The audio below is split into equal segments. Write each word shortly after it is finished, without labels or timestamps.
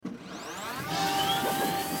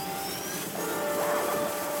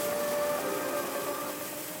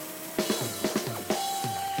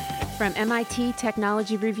From MIT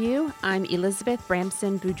Technology Review, I'm Elizabeth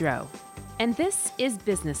Bramson Boudreau. And this is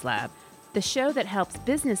Business Lab, the show that helps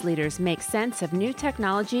business leaders make sense of new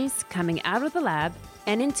technologies coming out of the lab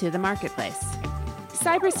and into the marketplace.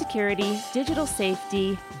 Cybersecurity, digital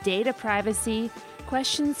safety, data privacy,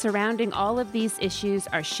 questions surrounding all of these issues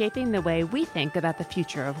are shaping the way we think about the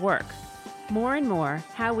future of work. More and more,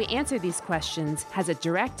 how we answer these questions has a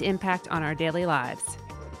direct impact on our daily lives.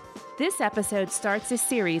 This episode starts a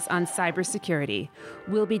series on cybersecurity.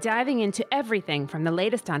 We'll be diving into everything from the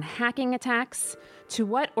latest on hacking attacks to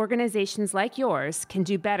what organizations like yours can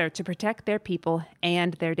do better to protect their people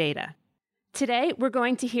and their data. Today, we're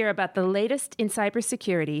going to hear about the latest in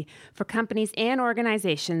cybersecurity for companies and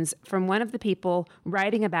organizations from one of the people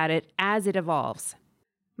writing about it as it evolves.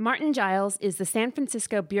 Martin Giles is the San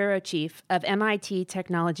Francisco bureau chief of MIT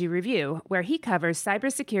Technology Review, where he covers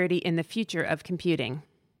cybersecurity in the future of computing.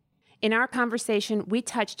 In our conversation, we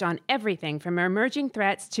touched on everything from emerging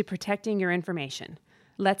threats to protecting your information.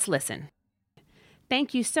 Let's listen.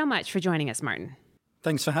 Thank you so much for joining us, Martin.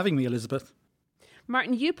 Thanks for having me, Elizabeth.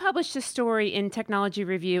 Martin, you published a story in Technology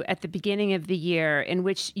Review at the beginning of the year in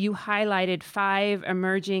which you highlighted 5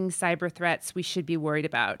 emerging cyber threats we should be worried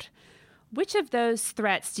about. Which of those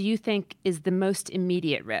threats do you think is the most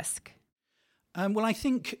immediate risk? Well, I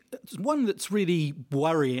think one that's really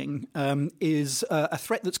worrying is a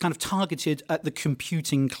threat that's kind of targeted at the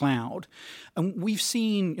computing cloud. And we've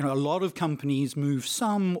seen a lot of companies move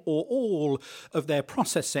some or all of their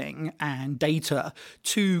processing and data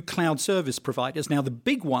to cloud service providers. Now, the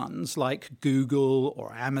big ones like Google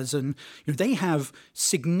or Amazon, they have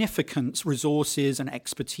significant resources and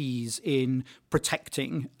expertise in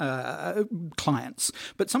protecting clients.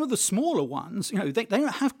 But some of the smaller ones, they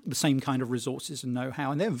don't have the same kind of resources and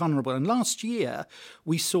know-how, and they're vulnerable. And last year,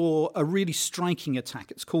 we saw a really striking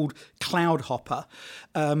attack. It's called CloudHopper,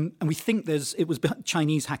 and we think it was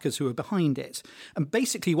Chinese hackers who were behind it. And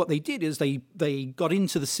basically what they did is they got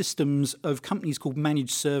into the systems of companies called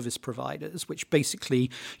managed service providers, which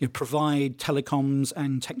basically provide telecoms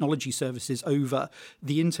and technology services over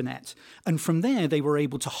the internet. And from there, they were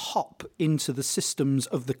able to hop into the systems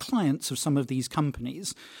of the clients of some of these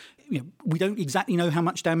companies. We don't exactly know how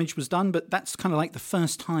much damage was done, but that's kind of like the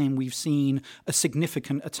first time we've seen a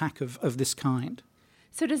significant attack of this kind.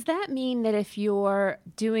 So does that mean that if you're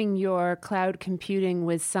doing your cloud computing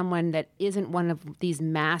with someone that isn't one of these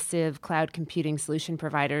massive cloud computing solution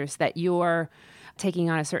providers, that you're taking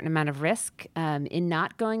on a certain amount of risk in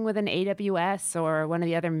not going with an AWS or one of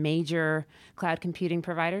the other major cloud computing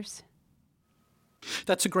providers?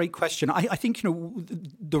 That's a great question. I think,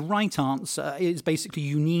 the right answer is basically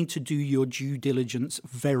you need to do your due diligence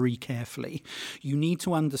very carefully. You need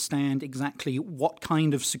to understand exactly what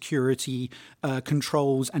kind of security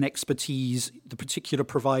controls and expertise the particular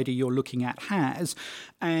provider you're looking at has.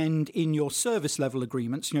 And in your service level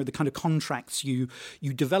agreements, the kind of contracts you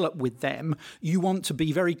develop with them, you want to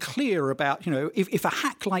be very clear about, if a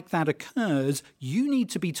hack like that occurs, you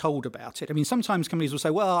need to be told about it. I mean, sometimes companies will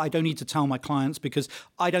say, well, I don't need to tell my clients because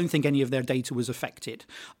I don't think any of their data was affected.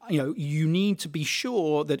 You need to be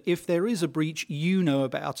sure that if there is a breach, you know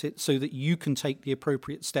about it so that you can take the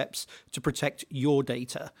appropriate steps to protect your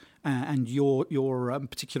data and your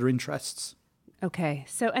particular interests. Okay,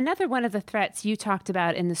 so another one of the threats you talked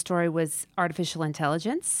about in the story was artificial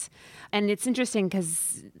intelligence. And it's interesting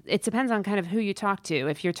because it depends on kind of who you talk to.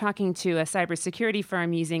 If you're talking to a cybersecurity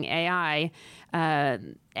firm using AI,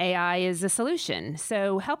 AI is a solution.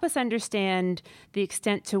 So help us understand the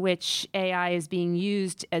extent to which AI is being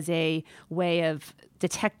used as a way of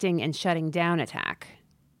detecting and shutting down attack.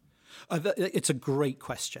 It's a great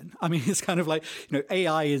question. I mean, it's kind of like,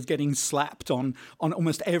 AI is getting slapped on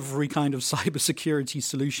almost every kind of cybersecurity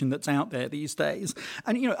solution that's out there these days.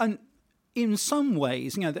 And, and in some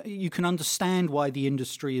ways, you can understand why the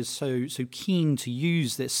industry is so keen to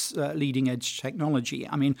use this leading edge technology.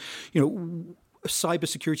 I mean,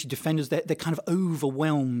 cybersecurity defenders, they're kind of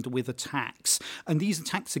overwhelmed with attacks. And these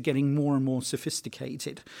attacks are getting more and more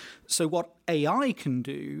sophisticated. So what AI can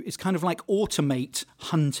do is kind of like automate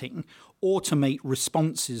hunting, automate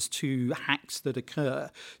responses to hacks that occur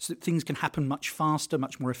so that things can happen much faster,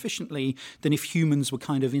 much more efficiently than if humans were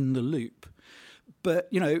kind of in the loop. But,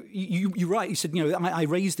 you're right. You said, I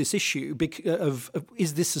raised this issue of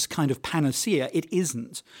is this this kind of panacea? It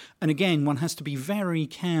isn't. And again, one has to be very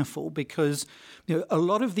careful because, a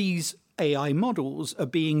lot of these AI models are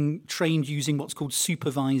being trained using what's called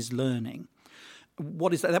supervised learning.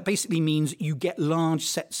 What is that? That basically means you get large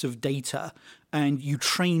sets of data and you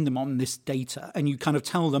train them on this data, and you kind of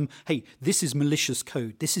tell them, hey, this is malicious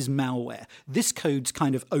code, this is malware, this code's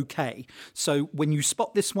kind of okay. So when you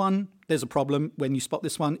spot this one, there's a problem. When you spot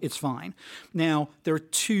this one, it's fine. Now, there are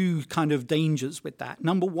two kind of dangers with that.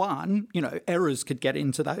 Number one, errors could get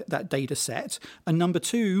into that data set. And number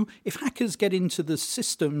two, if hackers get into the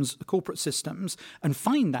systems, the corporate systems, and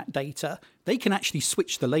find that data, they can actually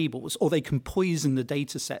switch the labels, or they can poison the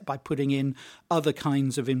data set by putting in other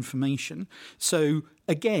kinds of information. So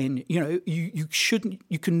again, you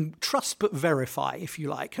can trust but verify, if you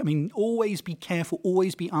like. I mean, always be careful,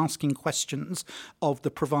 always be asking questions of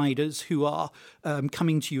the providers who are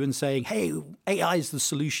coming to you and saying, hey, AI is the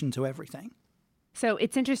solution to everything. So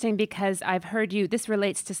it's interesting because I've heard you, this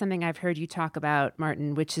relates to something I've heard you talk about,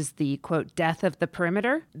 Martin, which is the, quote, death of the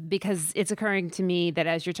perimeter, because it's occurring to me that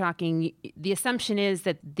as you're talking, the assumption is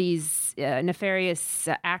that these nefarious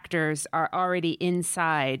actors are already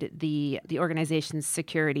inside the organization's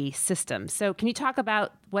security system. So can you talk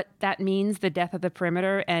about what that means, the death of the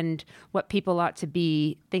perimeter, and what people ought to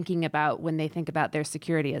be thinking about when they think about their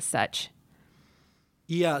security as such?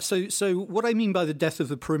 Yeah, so what I mean by the death of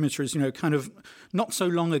the perimeter is, kind of not so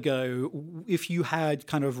long ago, if you had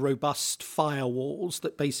kind of robust firewalls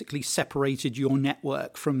that basically separated your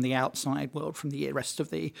network from the outside world, from the rest of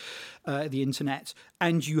the internet,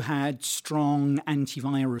 and you had strong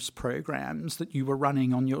antivirus programs that you were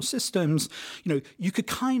running on your systems, you could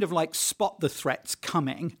kind of like spot the threats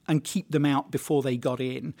coming and keep them out before they got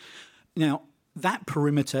in. Now, that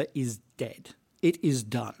perimeter is dead. It is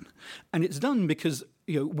done. And it's done because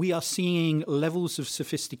we are seeing levels of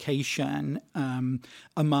sophistication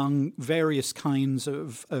among various kinds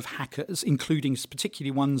of hackers, including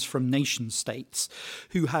particularly ones from nation states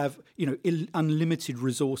who have unlimited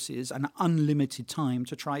resources and unlimited time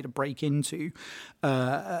to try to break into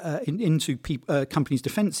companies'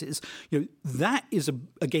 defenses. That is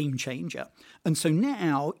a game changer. And so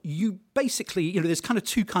now you basically, there's kind of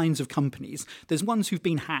two kinds of companies. There's ones who've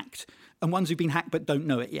been hacked and ones who've been hacked but don't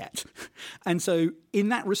know it yet. And so in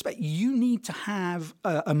that respect, you need to have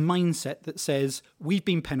a mindset that says, we've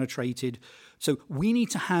been penetrated, so we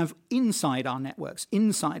need to have inside our networks,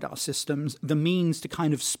 inside our systems, the means to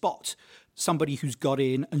kind of spot somebody who's got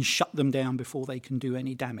in and shut them down before they can do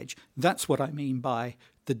any damage. That's what I mean by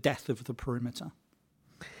the death of the perimeter.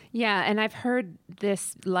 Yeah, and I've heard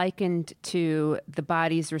this likened to the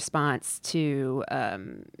body's response to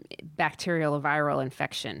bacterial or viral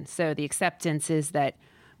infection. So the acceptance is that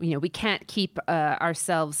we can't keep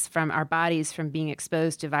our bodies from being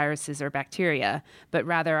exposed to viruses or bacteria, but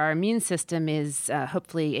rather our immune system is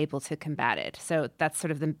hopefully able to combat it. So that's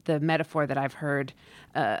sort of the metaphor that I've heard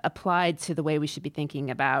applied to the way we should be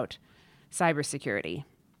thinking about cybersecurity.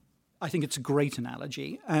 I think it's a great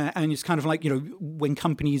analogy, and it's kind of like when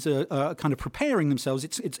companies are kind of preparing themselves,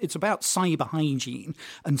 it's about cyber hygiene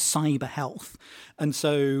and cyber health, and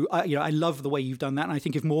so I love the way you've done that, and I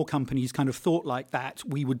think if more companies kind of thought like that,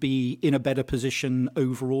 we would be in a better position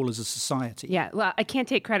overall as a society. Yeah, well, I can't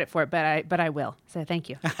take credit for it, but I will. So thank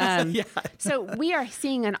you. Yeah. So we are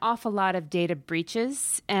seeing an awful lot of data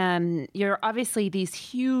breaches, and you're obviously these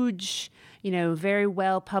huge, very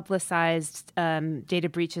well publicized data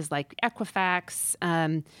breaches like Equifax.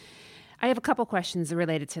 I have a couple questions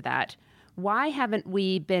related to that. Why haven't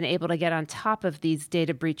we been able to get on top of these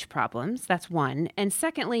data breach problems? That's one. And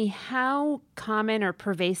secondly, how common or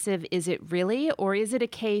pervasive is it really? Or is it a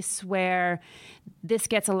case where this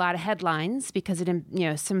gets a lot of headlines because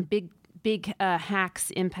some big hacks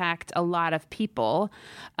impact a lot of people?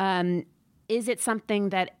 Is it something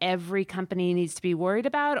that every company needs to be worried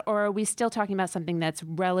about, or are we still talking about something that's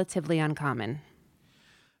relatively uncommon?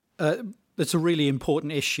 That's a really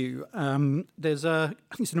important issue. There's I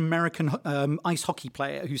think it's an American ice hockey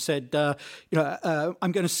player who said, I'm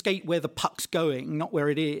going to skate where the puck's going, not where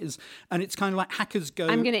it is. And it's kind of like hackers go...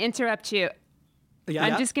 I'm going to interrupt you. Yeah,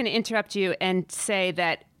 I'm just going to interrupt you and say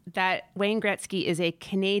that Wayne Gretzky is a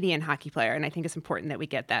Canadian hockey player, and I think it's important that we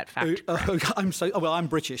get that fact. I'm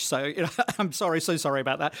British, so I'm so sorry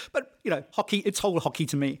about that. But hockey, it's whole hockey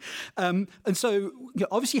to me. And so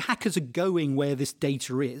obviously hackers are going where this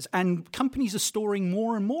data is, and companies are storing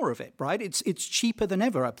more and more of it. Right? It's cheaper than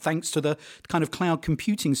ever, thanks to the kind of cloud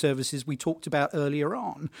computing services we talked about earlier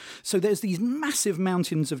on. So there's these massive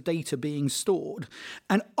mountains of data being stored,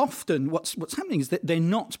 and often what's happening is that they're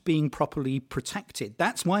not being properly protected.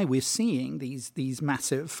 That's why we're seeing these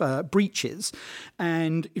massive breaches.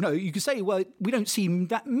 And, you could say, well, we don't see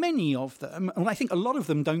that many of them. And I think a lot of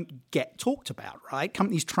them don't get talked about, right?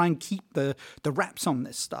 Companies try and keep the wraps on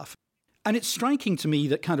this stuff. And it's striking to me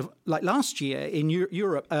that kind of like last year in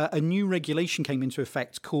Europe, a new regulation came into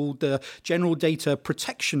effect called the General Data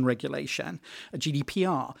Protection Regulation,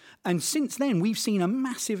 GDPR. And since then, we've seen a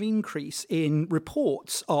massive increase in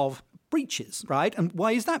reports of breaches, right? And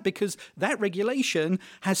why is that? Because that regulation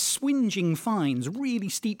has swinging fines, really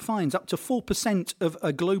steep fines, up to 4% of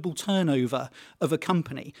a global turnover of a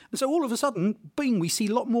company. And so all of a sudden, bing, we see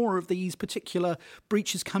a lot more of these particular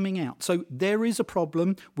breaches coming out. So there is a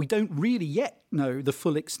problem. We don't really yet know the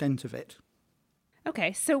full extent of it.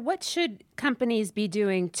 Okay, so what should companies be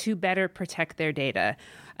doing to better protect their data?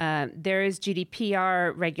 There is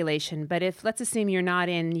GDPR regulation, but let's assume you're not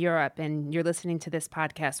in Europe and you're listening to this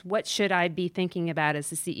podcast, what should I be thinking about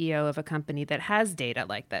as the CEO of a company that has data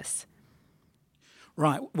like this?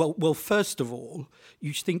 Right. Well, first of all,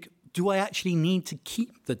 you think, do I actually need to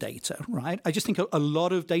keep the data, right? I just think a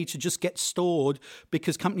lot of data just gets stored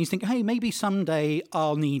because companies think, hey, maybe someday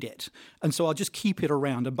I'll need it. And so I'll just keep it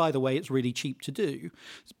around. And by the way, it's really cheap to do.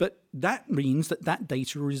 But that means that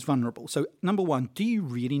data is vulnerable. So number one, do you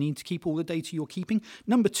really need to keep all the data you're keeping?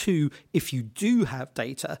 Number two, if you do have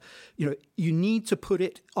data, you need to put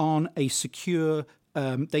it on a secure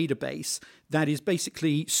database that is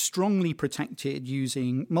basically strongly protected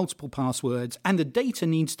using multiple passwords, and the data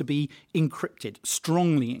needs to be encrypted,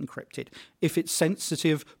 strongly encrypted. If it's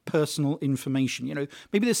sensitive personal information,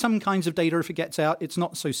 maybe there's some kinds of data, if it gets out, it's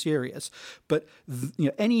not so serious. But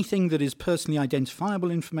anything that is personally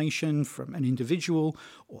identifiable information from an individual,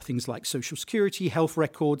 or things like social security, health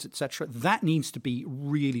records, etc., that needs to be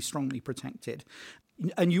really strongly protected.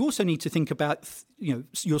 And you also need to think about,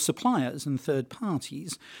 your suppliers and third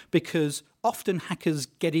parties, because often hackers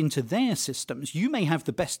get into their systems. You may have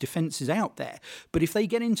the best defenses out there, but if they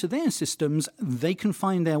get into their systems, they can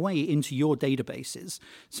find their way into your databases.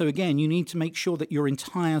 So again, you need to make sure that your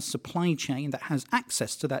entire supply chain that has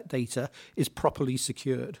access to that data is properly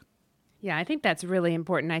secured. Yeah, I think that's really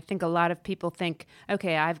important. I think a lot of people think,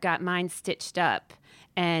 okay, I've got mine stitched up,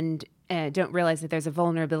 and don't realize that there's a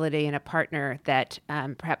vulnerability in a partner that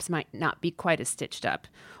perhaps might not be quite as stitched up,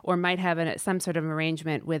 or might have some sort of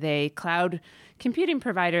arrangement with a cloud computing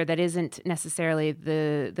provider that isn't necessarily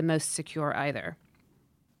the most secure either.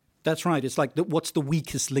 That's right. It's like what's the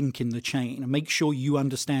weakest link in the chain, and make sure you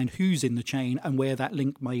understand who's in the chain and where that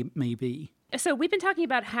link may be. So we've been talking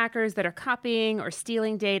about hackers that are copying or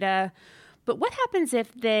stealing data. But what happens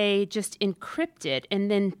if they just encrypt it and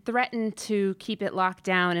then threaten to keep it locked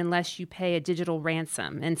down unless you pay a digital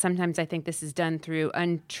ransom? And sometimes I think this is done through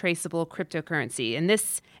untraceable cryptocurrency.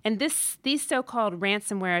 And these so-called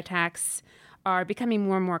ransomware attacks are becoming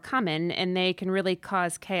more and more common, and they can really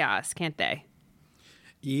cause chaos, can't they?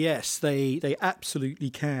 Yes, they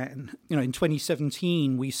absolutely can. In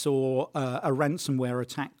 2017, we saw a ransomware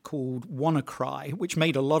attack called WannaCry, which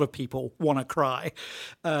made a lot of people want to cry.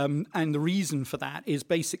 And the reason for that is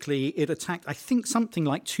basically it attacked, I think, something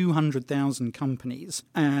like 200,000 companies.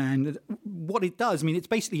 And what it does, it's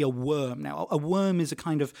basically a worm. Now, a worm is a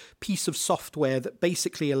kind of piece of software that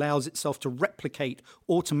basically allows itself to replicate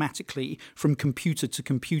automatically from computer to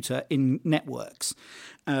computer in networks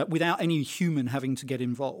without any human having to get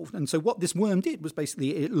involved. And so what this worm did was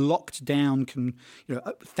basically it locked down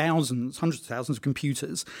thousands, hundreds of thousands of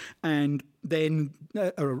computers, and then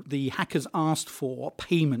the hackers asked for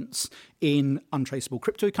payments in untraceable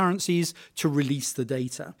cryptocurrencies to release the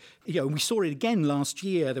data. We saw it again last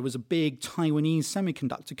year. There was a big Taiwanese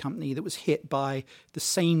semiconductor company that was hit by the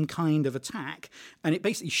same kind of attack, and it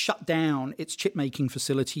basically shut down its chip-making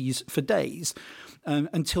facilities for days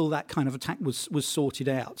until that kind of attack was sorted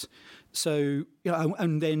out. So,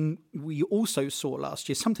 and then we also saw last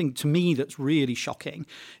year something to me that's really shocking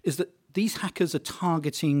is that these hackers are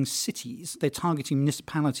targeting cities. They're targeting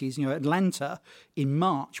municipalities. Atlanta in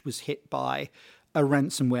March was hit by a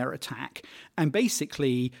ransomware attack, and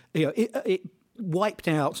basically, it wiped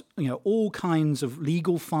out, all kinds of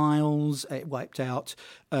legal files. It wiped out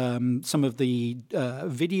some of the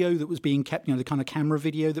video that was being kept, the kind of camera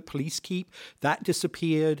video that police keep. That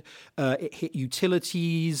disappeared. It hit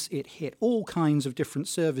utilities. It hit all kinds of different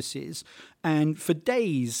services. And for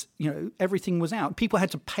days, everything was out. People had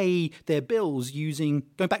to pay their bills going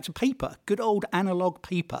back to paper, good old analog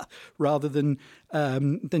paper, rather than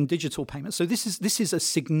digital payments. So this is a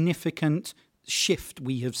significant shift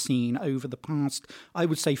we have seen over the past, I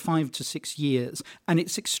would say, 5 to 6 years, and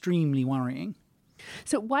it's extremely worrying.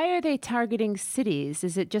 So why are they targeting cities?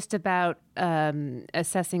 Is it just about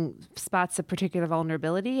assessing spots of particular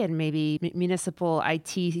vulnerability, and maybe municipal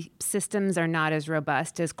IT systems are not as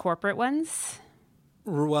robust as corporate ones?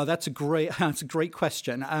 Well, that's a great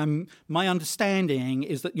question. My understanding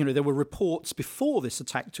is that there were reports before this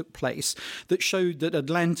attack took place that showed that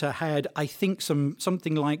Atlanta had, I think,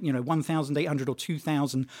 something like 1,800 or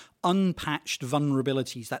 2,000 unpatched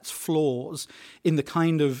vulnerabilities. That's flaws in the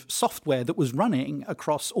kind of software that was running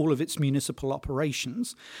across all of its municipal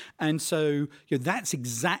operations, and so that's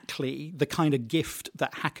exactly the kind of gift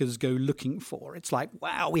that hackers go looking for. It's like,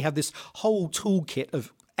 wow, we have this whole toolkit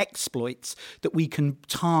of exploits that we can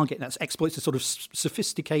target. That's exploits are sort of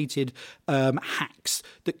sophisticated hacks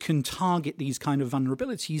that can target these kind of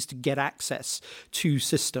vulnerabilities to get access to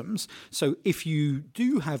systems. So if you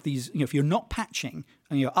do have these, if you're not patching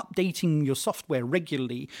and you're updating your software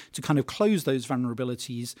regularly to kind of close those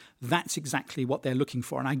vulnerabilities, that's exactly what they're looking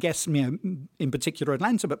for. And I guess, in particular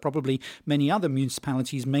Atlanta, but probably many other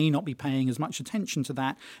municipalities may not be paying as much attention to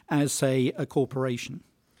that as, say, a corporation.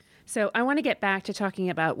 So I want to get back to talking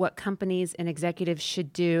about what companies and executives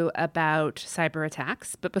should do about cyber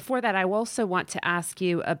attacks. But before that, I also want to ask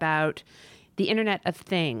you about the Internet of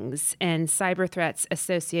Things and cyber threats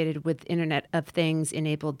associated with Internet of Things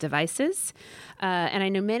enabled devices. And I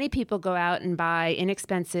know many people go out and buy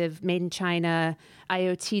inexpensive, made in China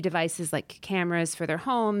IoT devices like cameras for their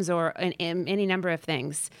homes or any number of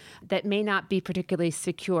things that may not be particularly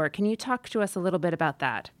secure. Can you talk to us a little bit about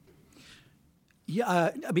that? Yeah,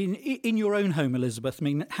 in your own home, Elizabeth,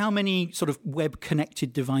 how many sort of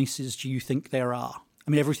web-connected devices do you think there are?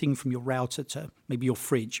 Everything from your router to maybe your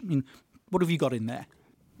fridge. What have you got in there?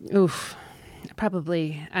 Oof,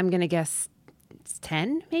 probably, I'm going to guess it's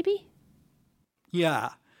 10, maybe? Yeah.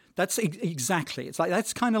 That's exactly. It's like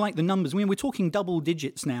that's kind of like the numbers. We're talking double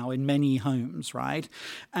digits now in many homes, right?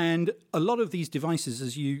 And a lot of these devices,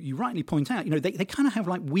 as you rightly point out, they kind of have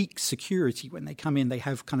like weak security when they come in. They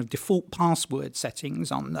have kind of default password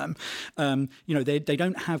settings on them. They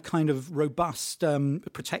don't have kind of robust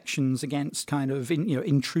protections against kind of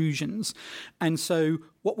intrusions. And so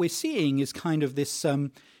what we're seeing is kind of this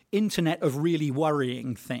internet of really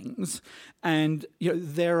worrying things. And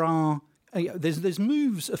there's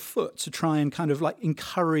moves afoot to try and kind of like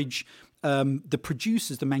encourage the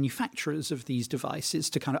producers, the manufacturers of these devices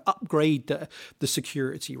to kind of upgrade the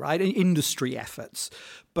security, right? Industry efforts.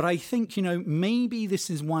 But I think, maybe this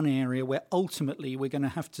is one area where ultimately we're going to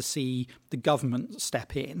have to see the government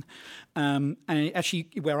step in. And actually,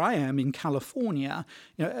 where I am in California,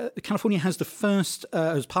 California has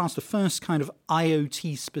has passed the first kind of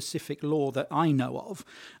IoT-specific law that I know of.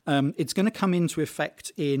 It's going to come into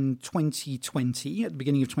effect in 2020, at the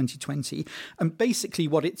beginning of 2020. And basically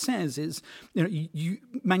what it says is,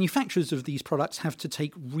 manufacturers of these products have to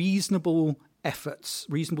take reasonable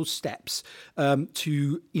steps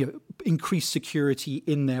to increase security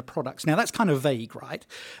in their products. Now, that's kind of vague, right?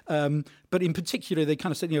 But in particular, they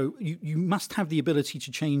kind of said, you must have the ability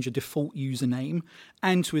to change a default username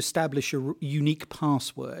and to establish a unique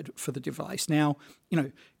password for the device. Now,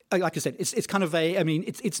 like I said, it's kind of vague.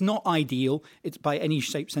 It's not ideal. It's by any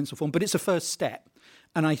shape, sense, or form, but it's a first step.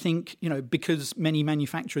 And I think, because many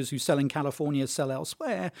manufacturers who sell in California sell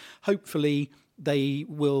elsewhere, hopefully they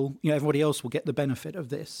will, everybody else will get the benefit of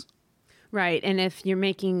this. Right. And if you're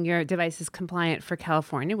making your devices compliant for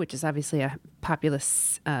California, which is obviously a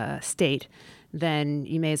populous state, then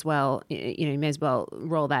you may as well,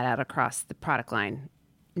 roll that out across the product line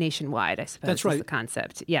nationwide, I suppose. That's right. Is the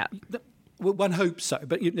concept. Yeah. Well, one hopes so,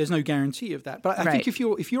 but there's no guarantee of that. But I think if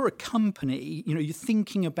you're a company, you're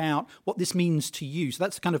thinking about what this means to you. So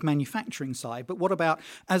that's the kind of manufacturing side. But what about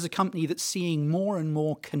as a company that's seeing more and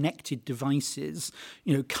more connected devices,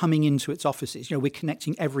 coming into its offices? We're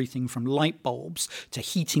connecting everything from light bulbs to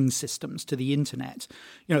heating systems to the internet.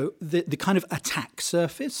 The kind of attack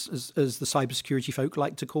surface, as the cybersecurity folk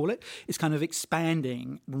like to call it, is kind of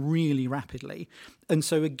expanding really rapidly. And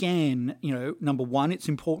so again, number one, it's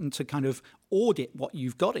important to kind of audit what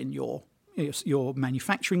you've got in your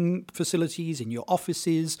manufacturing facilities, in your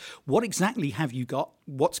offices. What exactly have you got?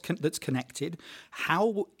 That's connected?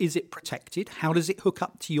 How is it protected? How does it hook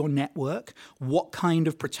up to your network? What kind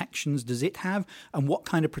of protections does it have? And what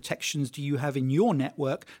kind of protections do you have in your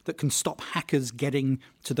network that can stop hackers getting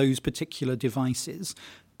to those particular devices?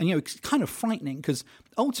 And, it's kind of frightening because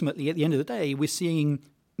ultimately, at the end of the day, we're seeing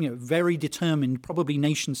very determined, probably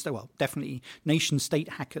definitely nation-state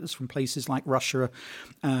hackers from places like Russia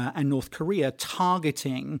and North Korea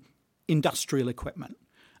targeting industrial equipment,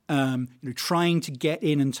 trying to get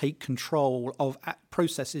in and take control of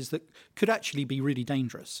processes that could actually be really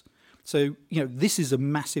dangerous. So, this is a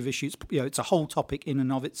massive issue. It's a whole topic in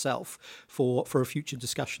and of itself for a future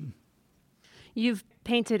discussion. You've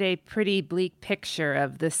painted a pretty bleak picture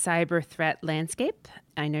of the cyber threat landscape.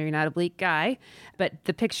 I know you're not a bleak guy, but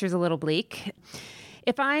the picture's a little bleak.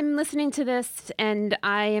 If I'm listening to this and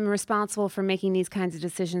I am responsible for making these kinds of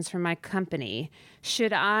decisions for my company,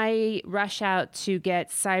 should I rush out to get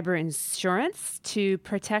cyber insurance to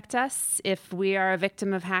protect us if we are a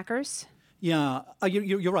victim of hackers? Yeah,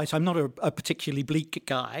 you're right. I'm not a particularly bleak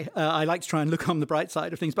guy. I like to try and look on the bright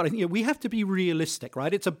side of things, but I think we have to be realistic,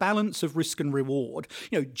 right? It's a balance of risk and reward.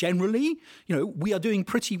 Generally, we are doing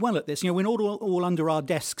pretty well at this. We're not all under our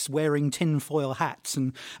desks wearing tinfoil hats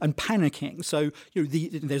and panicking. So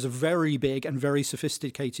there's a very big and very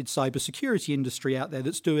sophisticated cybersecurity industry out there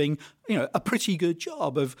that's doing a pretty good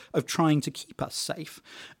job of trying to keep us safe.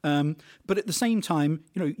 But at the same time,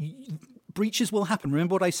 breaches will happen.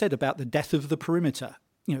 Remember what I said about the death of the perimeter.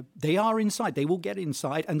 They are inside. They will get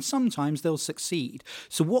inside, and sometimes they'll succeed.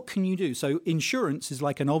 So what can you do? So insurance is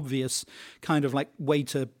like an obvious kind of like way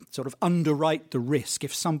to sort of underwrite the risk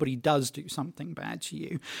if somebody does do something bad to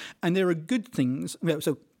you. And there are good things.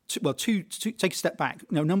 So to take a step back.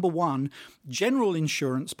 Number one, general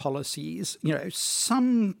insurance policies.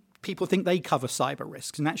 Some people think they cover cyber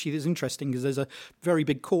risks. And actually, it's interesting because there's a very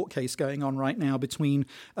big court case going on right now between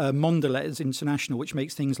Mondelez International, which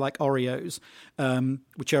makes things like Oreos,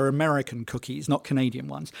 which are American cookies, not Canadian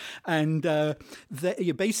ones. And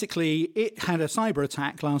basically, it had a cyber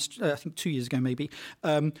attack I think 2 years ago maybe,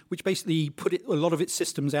 which basically put a lot of its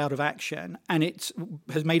systems out of action. And it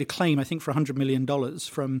has made a claim, I think, for $100 million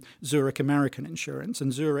from Zurich American Insurance.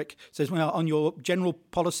 And Zurich says, well, on your general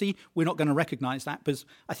policy, we're not going to recognize that, because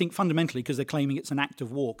I think fundamentally because they're claiming it's an act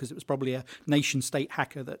of war, because it was probably a nation-state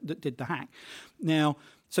hacker that did the hack. Now,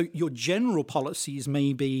 so your general policies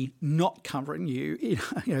may be not covering you,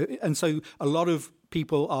 and so a lot of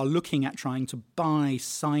people are looking at trying to buy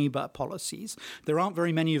cyber policies. There aren't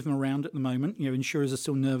very many of them around at the moment. Insurers are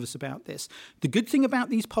still nervous about this. The good thing about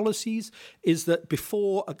these policies is that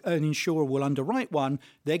before an insurer will underwrite one,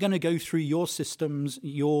 they're going to go through your systems,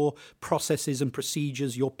 your processes and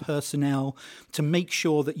procedures, your personnel, to make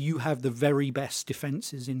sure that you have the very best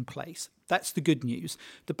defenses in place. That's the good news.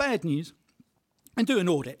 The bad news, and do an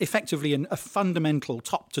audit, effectively a fundamental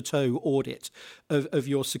top-to-toe audit of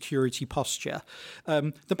your security posture.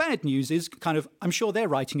 The bad news is I'm sure they're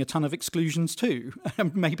writing a ton of exclusions too.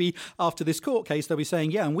 Maybe after this court case, they'll be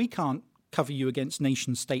saying, and we can't cover you against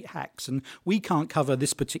nation-state hacks, and we can't cover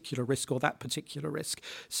this particular risk or that particular risk.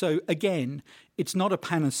 So again, it's not a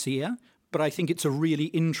panacea, but I think it's a really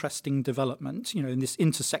interesting development, in this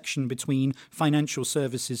intersection between financial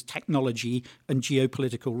services, technology, and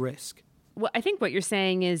geopolitical risk. Well, I think what you're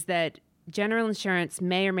saying is that general insurance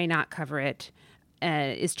may or may not cover it,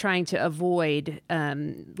 is trying to avoid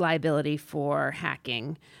liability for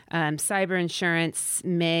hacking. Cyber insurance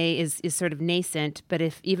is sort of nascent, but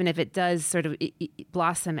even if it does sort of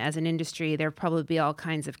blossom as an industry, there'll probably be all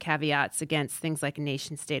kinds of caveats against things like a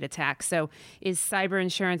nation-state attack. So is cyber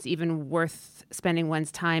insurance even worth spending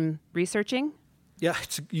one's time researching? Yeah,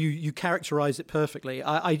 you characterize it perfectly.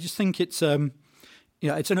 I just think it's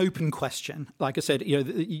it's an open question. Like I said,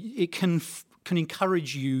 it can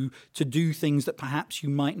encourage you to do things that perhaps you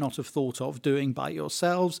might not have thought of doing by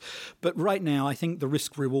yourselves. But right now, I think the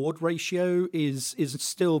risk-reward ratio is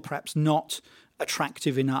still perhaps not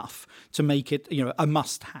attractive enough to make it, a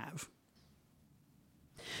must-have.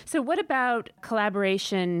 So what about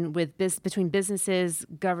collaboration between businesses,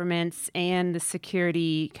 governments, and the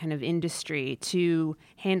security kind of industry to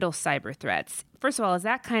handle cyber threats? First of all, is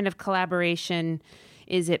that kind of collaboration,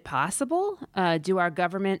 is it possible? Do our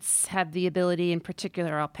governments have the ability, in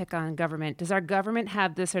particular, I'll pick on government, does our government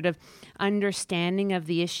have the sort of understanding of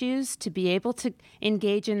the issues to be able to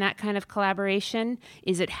engage in that kind of collaboration?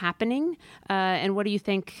 Is it happening? And what do you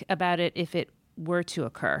think about it if it were to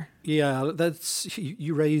occur? Yeah,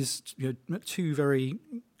 you raised two very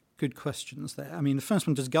good questions there. I mean, the first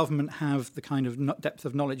one, does government have the kind of depth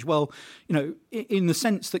of knowledge? Well, in the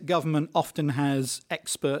sense that government often has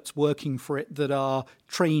experts working for it that are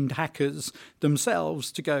trained hackers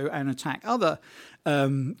themselves to go and attack other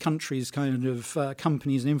countries' kind of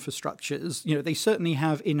companies and infrastructures. They certainly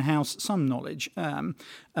have in-house some knowledge, some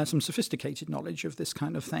sophisticated knowledge of this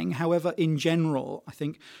kind of thing. However, in general, I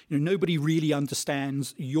think nobody really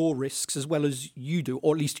understands your risks as well as you do,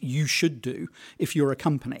 or at least you should do if you're a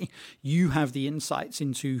company. You have the insights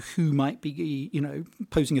into who might be,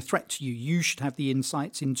 posing a threat to you. You should have the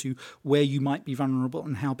insights into where you might be vulnerable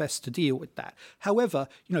and how best to deal with that. However,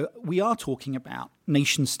 we are talking about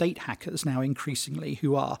nation-state hackers now increasingly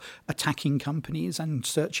who are attacking companies and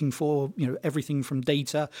searching for everything from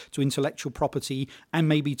data to intellectual property and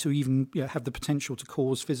maybe to even have the potential to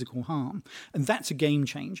cause physical harm. And that's a game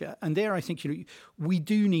changer. And there I think we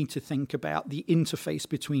do need to think about the interface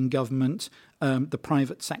between government, the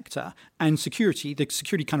private sector, and security, the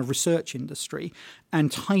security kind of research industry,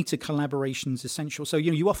 and tighter collaboration is essential. So,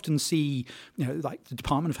 you often see, like the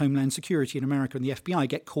Department of Homeland Security in America and the FBI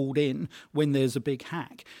get called in when there's a big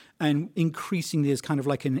hack. And increasingly there's kind of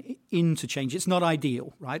like an interchange. It's not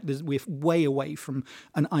ideal, right? We're way away from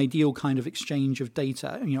an ideal kind of exchange of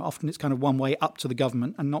data. Often it's kind of one way up to the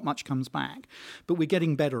government and not much comes back. But we're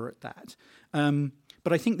getting better at that.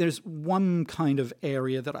 But I think there's one kind of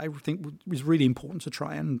area that I think is really important to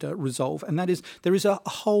try and resolve, and that is there is a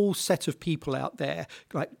whole set of people out there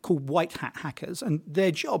called white hat hackers, and their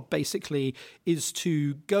job basically is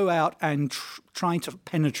to go out and try to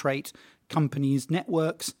penetrate companies'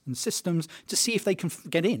 networks and systems to see if they can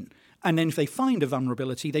get in. And then if they find a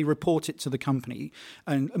vulnerability, they report it to the company.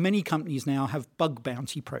 And many companies now have bug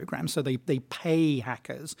bounty programs, so they pay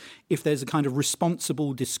hackers if there's a kind of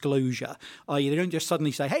responsible disclosure. I.e., they don't just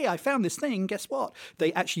suddenly say, hey, I found this thing, guess what?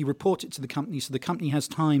 They actually report it to the company so the company has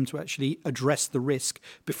time to actually address the risk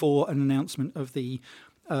before an announcement of the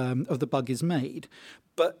bug is made.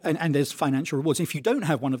 And there's financial rewards. If you don't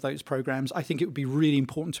have one of those programs, I think it would be really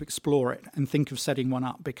important to explore it and think of setting one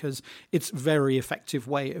up, because it's a very effective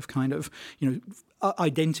way of kind of,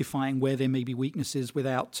 identifying where there may be weaknesses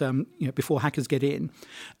without, before hackers get in.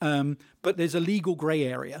 But there's a legal grey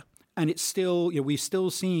area. And it's still, we're still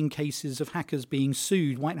seeing cases of hackers being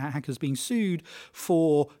sued, white hat hackers being sued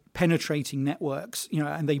for penetrating networks,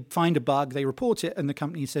 and they find a bug, they report it, and the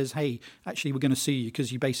company says, hey, actually, we're going to sue you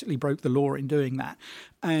because you basically broke the law in doing that.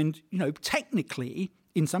 And, technically,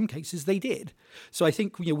 in some cases, they did. So I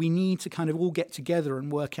think, we need to kind of all get together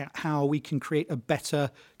and work out how we can create a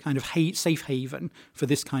better kind of safe haven for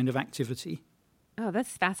this kind of activity. Oh,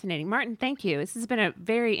 that's fascinating. Martin, thank you. This has been a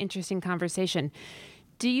very interesting conversation.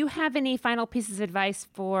 Do you have any final pieces of advice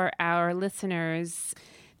for our listeners,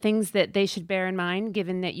 things that they should bear in mind,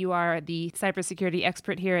 given that you are the cybersecurity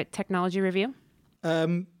expert here at Technology Review?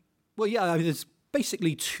 There's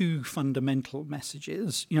basically two fundamental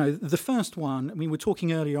messages. The first one, we're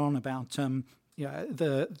talking earlier on about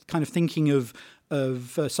the kind of thinking of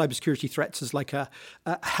cybersecurity threats as like a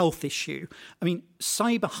health issue.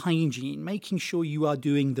 Cyber hygiene, making sure you are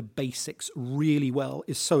doing the basics really well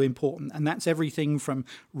is so important. And that's everything from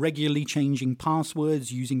regularly changing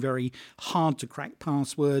passwords, using very hard to crack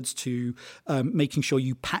passwords, to making sure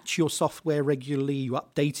you patch your software regularly, you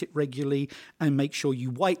update it regularly, and make sure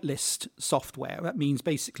you whitelist software. That means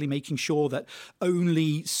basically making sure that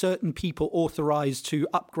only certain people authorized to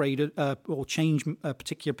upgrade or change a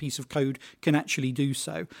particular piece of code can actually do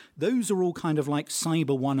so. Those are all kind of like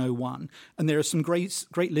Cyber 101. And there are some great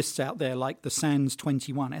lists out there like the SANS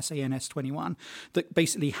 21, SANS 21, that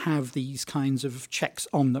basically have these kinds of checks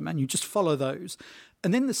on them, and you just follow those.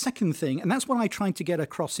 And then the second thing, and that's what I tried to get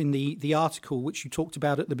across in the article, which you talked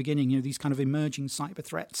about at the beginning, these kind of emerging cyber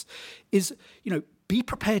threats, is, be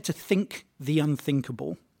prepared to think the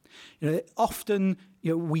unthinkable. Often,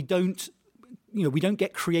 we don't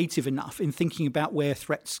get creative enough in thinking about where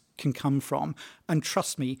threats can come from. And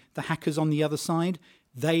trust me, the hackers on the other side,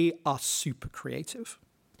 they are super creative.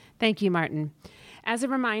 Thank you, Martin. As a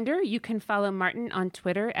reminder, you can follow Martin on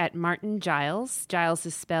Twitter at Martin Giles. Giles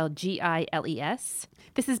is spelled Giles.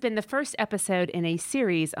 This has been the first episode in a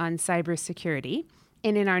series on cybersecurity.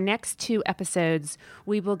 And in our next two episodes,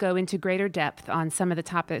 we will go into greater depth on some of the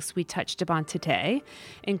topics we touched upon today,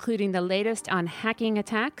 including the latest on hacking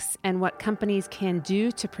attacks and what companies can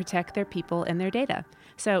do to protect their people and their data.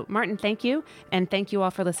 So, Martin, thank you, and thank you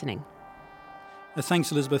all for listening.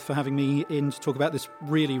 Thanks, Elizabeth, for having me in to talk about this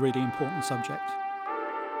really, really important subject.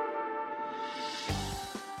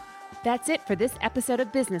 That's it for this episode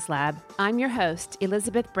of Business Lab. I'm your host,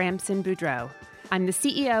 Elizabeth Bramson Boudreau. I'm the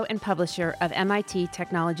CEO and publisher of MIT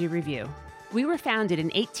Technology Review. We were founded in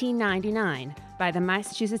 1899 by the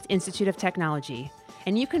Massachusetts Institute of Technology,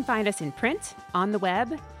 and you can find us in print, on the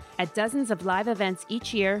web, at dozens of live events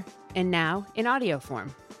each year, and now in audio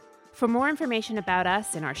form. For more information about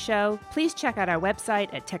us and our show, please check out our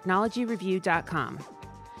website at technologyreview.com.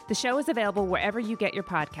 The show is available wherever you get your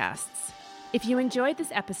podcasts. If you enjoyed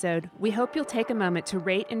this episode, we hope you'll take a moment to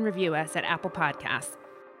rate and review us at Apple Podcasts.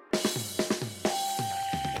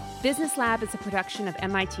 Business Lab is a production of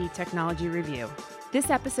MIT Technology Review. This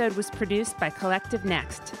episode was produced by Collective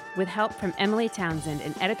Next, with help from Emily Townsend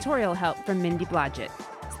and editorial help from Mindy Blodgett.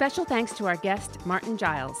 Special thanks to our guest, Martin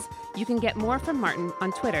Giles. You can get more from Martin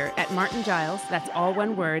on Twitter at Martin Giles. That's all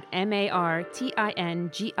one word, MartinGiles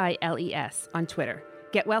on Twitter.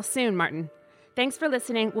 Get well soon, Martin. Thanks for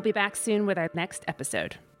listening. We'll be back soon with our next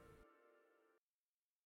episode.